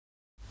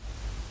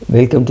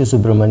Welcome to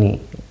Subramani.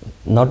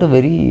 Not a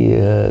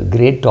very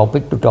great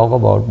topic to talk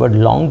about, but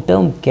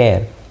long-term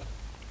care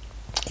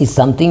is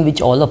something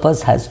which all of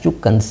us has to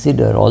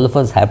consider, all of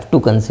us have to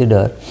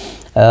consider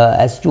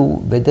as to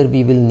whether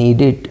we will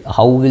need it,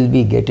 how will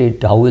we get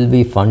it, how will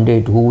we fund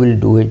it, who will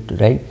do it,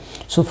 right?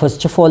 So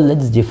first of all,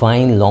 let's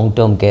define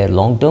long-term care.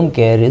 Long-term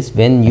care is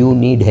when you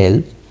need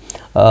help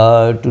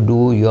to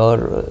do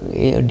your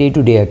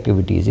day-to-day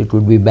activities. It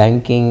could be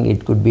banking,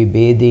 it could be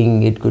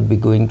bathing, it could be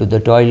going to the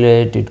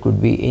toilet, it could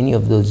be any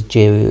of those,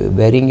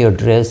 wearing your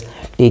dress,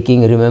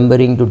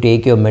 remembering to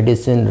take your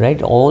medicine,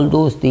 right? All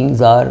those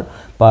things are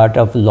part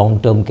of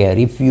long-term care.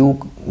 If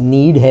you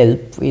need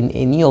help in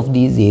any of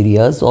these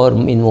areas or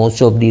in most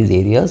of these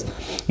areas,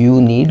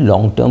 you need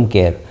long-term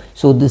care.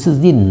 So this is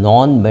the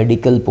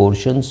non-medical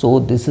portion. So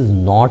this is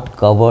not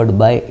covered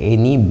by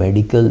any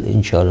medical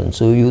insurance.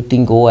 So you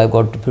think, oh, I've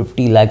got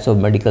 50 lakhs of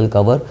medical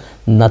cover.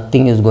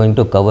 Nothing is going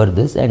to cover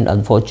this. And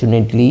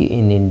unfortunately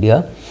in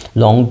India,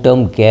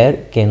 long-term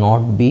care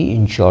cannot be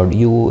insured.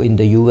 In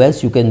the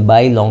US, you can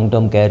buy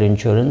long-term care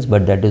insurance,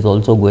 but that is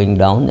also going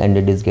down and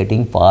it is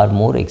getting far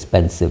more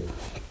expensive.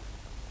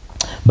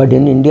 But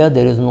in India,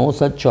 there is no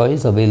such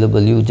choice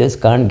available. You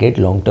just can't get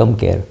long-term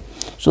care.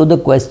 So the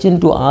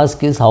question to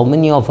ask is, how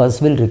many of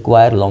us will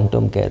require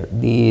long-term care?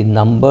 The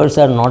numbers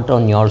are not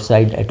on your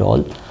side at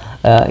all.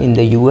 In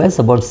the US,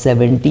 about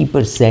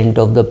 70%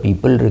 of the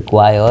people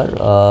require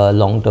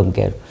long-term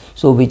care.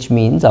 So which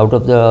means out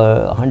of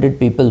the 100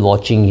 people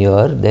watching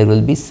here, there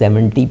will be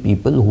 70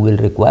 people who will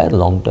require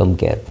long-term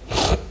care.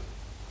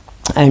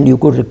 And you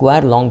could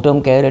require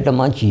long-term care at a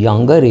much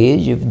younger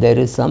age if there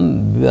is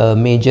some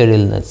major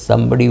illness.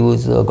 Somebody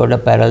who's got a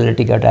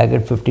paralytic attack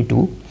at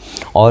 52,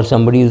 or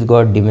somebody who's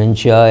got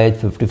dementia at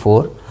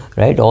 54,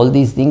 right? All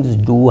these things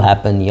do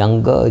happen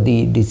younger.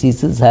 The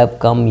diseases have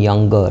come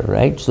younger,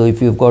 right? So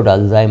if you've got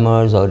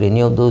Alzheimer's or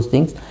any of those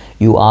things,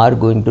 you are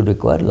going to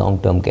require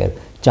long-term care.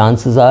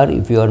 Chances are,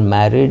 if you are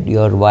married,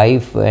 your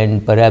wife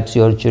and perhaps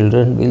your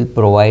children will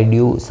provide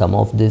you some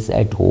of this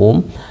at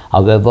home.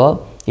 However,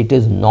 it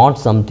is not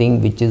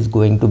something which is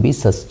going to be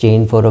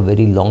sustained for a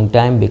very long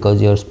time,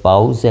 because your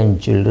spouse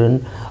and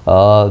children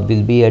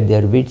will be at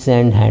their wits'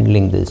 end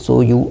handling this.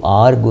 So you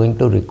are going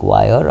to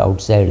require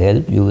outside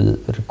help. You will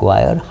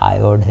require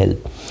hired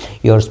help.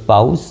 Your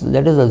spouse,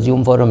 let us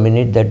assume for a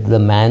minute that the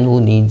man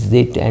who needs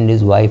it and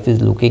his wife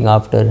is looking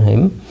after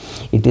him.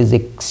 It is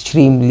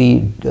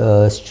extremely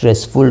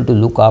stressful to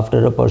look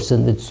after a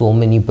person with so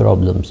many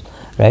problems,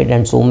 right,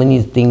 and so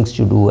many things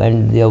to do,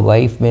 and their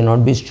wife may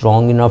not be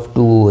strong enough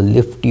to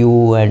lift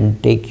you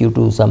and take you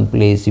to some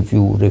place if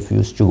you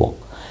refuse to walk.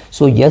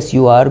 So yes,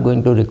 you are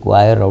going to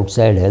require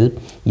outside help.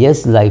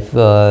 Yes,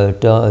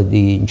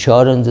 the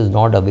insurance is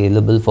not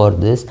available for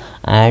this,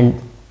 and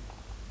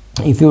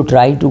if you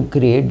try to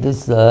create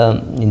this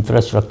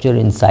infrastructure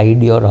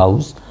inside your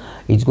house,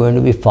 it's going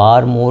to be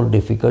far more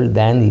difficult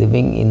than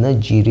living in a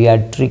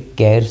geriatric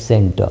care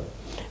center.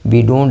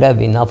 We don't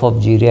have enough of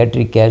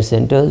geriatric care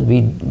centers.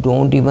 We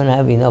don't even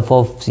have enough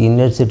of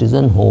senior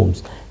citizen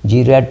homes.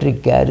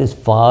 Geriatric care is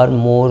far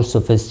more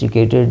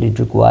sophisticated. It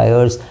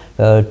requires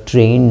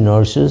trained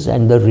nurses,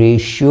 and the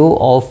ratio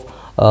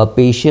of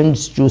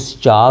patients to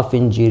staff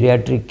in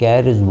geriatric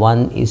care is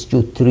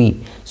 1:3.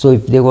 So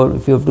if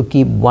you have to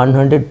keep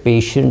 100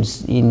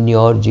 patients in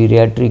your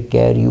geriatric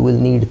care, you will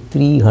need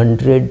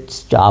 300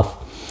 staff.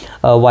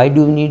 Why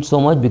do you need so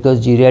much?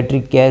 Because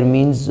geriatric care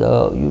means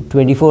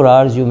 24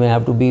 hours you may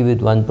have to be with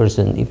one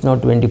person. If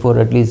not 24,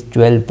 at least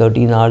 12,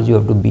 13 hours you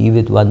have to be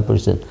with one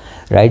person.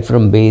 Right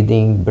from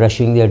bathing,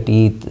 brushing their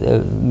teeth,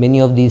 many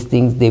of these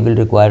things they will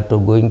require, to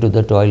going to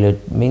the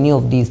toilet. Many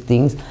of these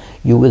things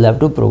you will have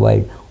to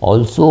provide.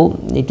 Also,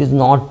 it is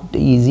not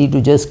easy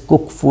to just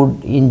cook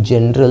food in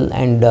general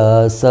and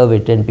serve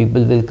it, and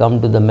people will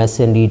come to the mess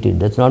and eat it.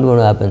 That's not going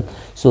to happen.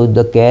 So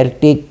the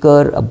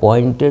caretaker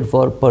appointed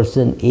for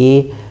person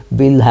A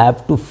will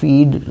have to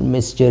feed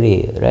Mr.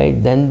 A,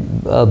 right? Then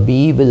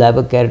B will have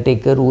a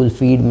caretaker who will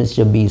feed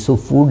Mr. B. So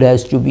food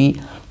has to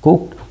be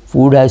cooked,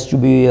 food has to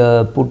be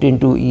put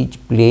into each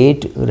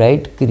plate,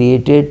 right,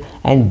 created,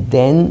 and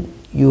then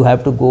you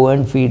have to go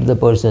and feed the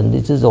person.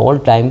 This is all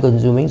time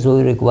consuming, so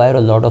you require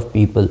a lot of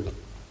people.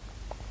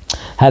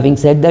 Having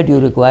said that, you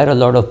require a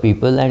lot of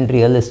people, and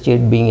real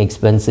estate being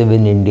expensive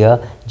in India,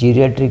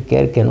 geriatric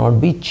care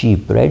cannot be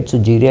cheap, right? So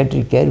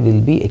geriatric care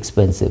will be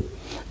expensive.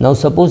 Now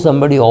suppose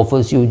somebody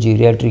offers you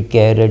geriatric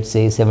care at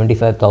say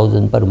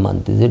 75,000 per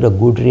month. Is it a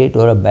good rate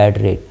or a bad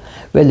rate?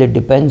 Well, it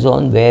depends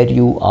on where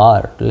you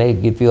are.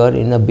 Like if you are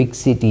in a big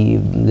city,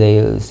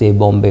 say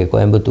Bombay,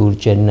 Coimbatore,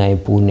 Chennai,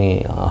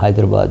 Pune,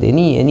 Hyderabad,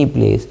 any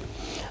place,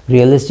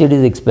 real estate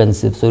is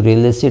expensive. So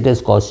real estate has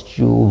cost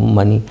you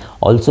money.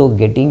 Also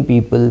getting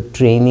people,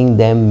 training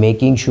them,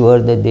 making sure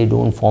that they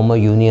don't form a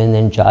union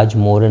and charge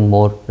more and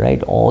more,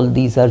 right? All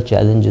these are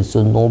challenges.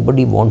 So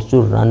nobody wants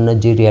to run a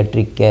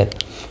geriatric care.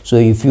 So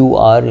if you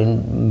are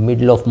in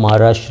middle of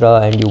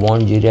Maharashtra and you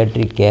want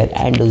geriatric care,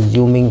 and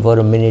assuming for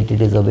a minute it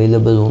is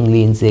available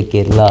only in say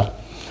Kerala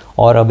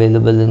or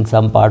available in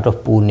some part of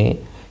Pune,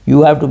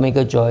 You have to make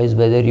a choice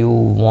whether you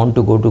want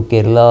to go to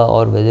Kerala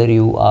or whether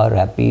you are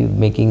happy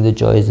making the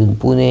choice in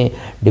Pune,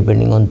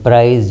 depending on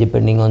price,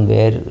 depending on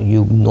where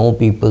you know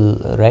people,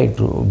 right,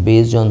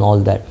 based on all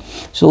that.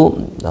 So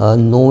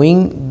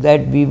knowing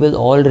that we will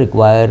all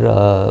require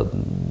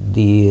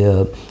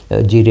the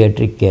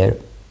geriatric care,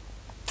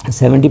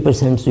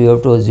 70%, so you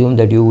have to assume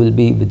that you will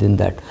be within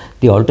that.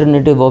 The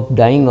alternative of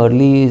dying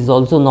early is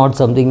also not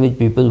something which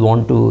people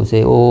want to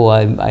say, oh,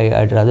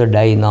 I'd rather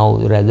die now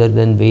rather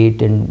than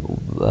wait and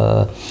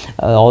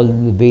all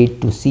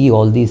wait to see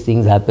all these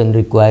things happen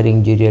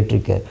requiring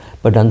geriatric care.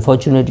 But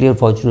unfortunately or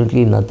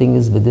fortunately, nothing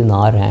is within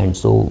our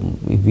hands, so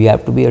we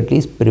have to be at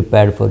least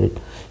prepared for it.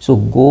 So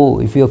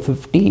go, if you're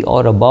 50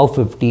 or above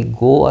 50,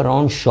 go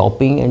around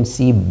shopping and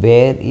see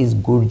where is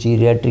good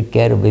geriatric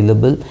care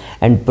available,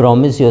 and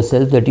promise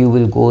yourself that you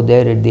will go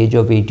there at the age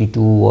of 82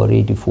 or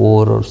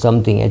 84 or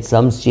something. At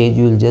some stage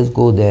you will just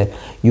go there.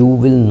 You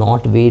will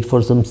not wait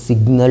for some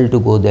signal to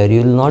go there.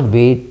 You will not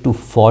wait to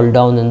fall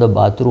down in the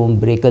bathroom,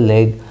 break a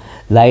leg,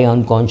 lie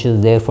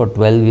unconscious there for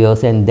 12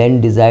 years and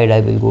then decide I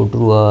will go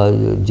to a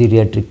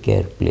geriatric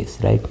care place,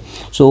 right?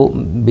 So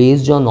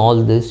based on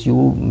all this,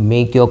 you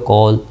make your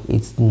call.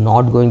 It's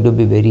not going to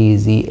be very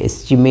easy.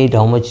 Estimate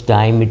how much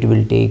time it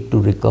will take to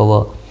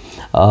recover.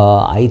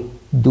 I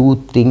do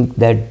think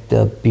that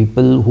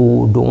people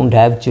who don't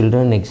have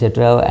children,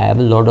 etc., have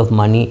a lot of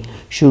money,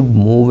 should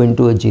move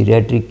into a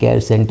geriatric care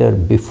center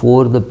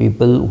before the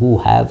people who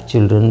have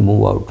children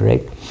move out,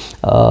 right?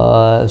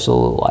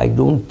 So I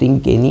don't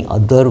think any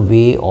other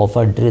way of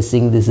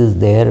addressing this is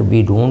there.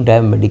 We don't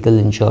have medical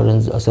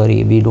insurance,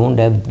 we don't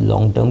have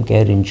long-term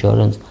care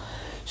insurance.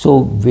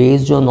 So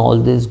based on all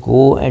this,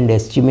 go and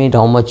estimate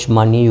how much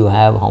money you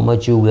have, how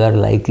much you are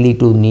likely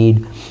to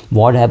need.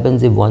 What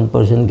happens if one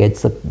person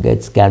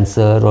gets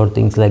cancer or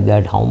things like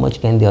that? How much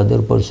can the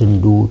other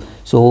person do?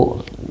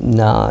 So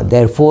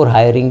therefore,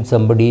 hiring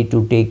somebody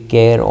to take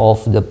care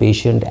of the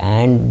patient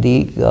and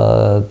the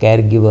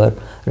caregiver,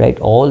 right?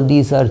 All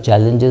these are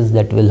challenges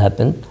that will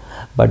happen,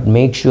 but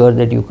make sure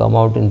that you come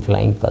out in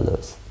flying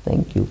colors.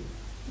 Thank you.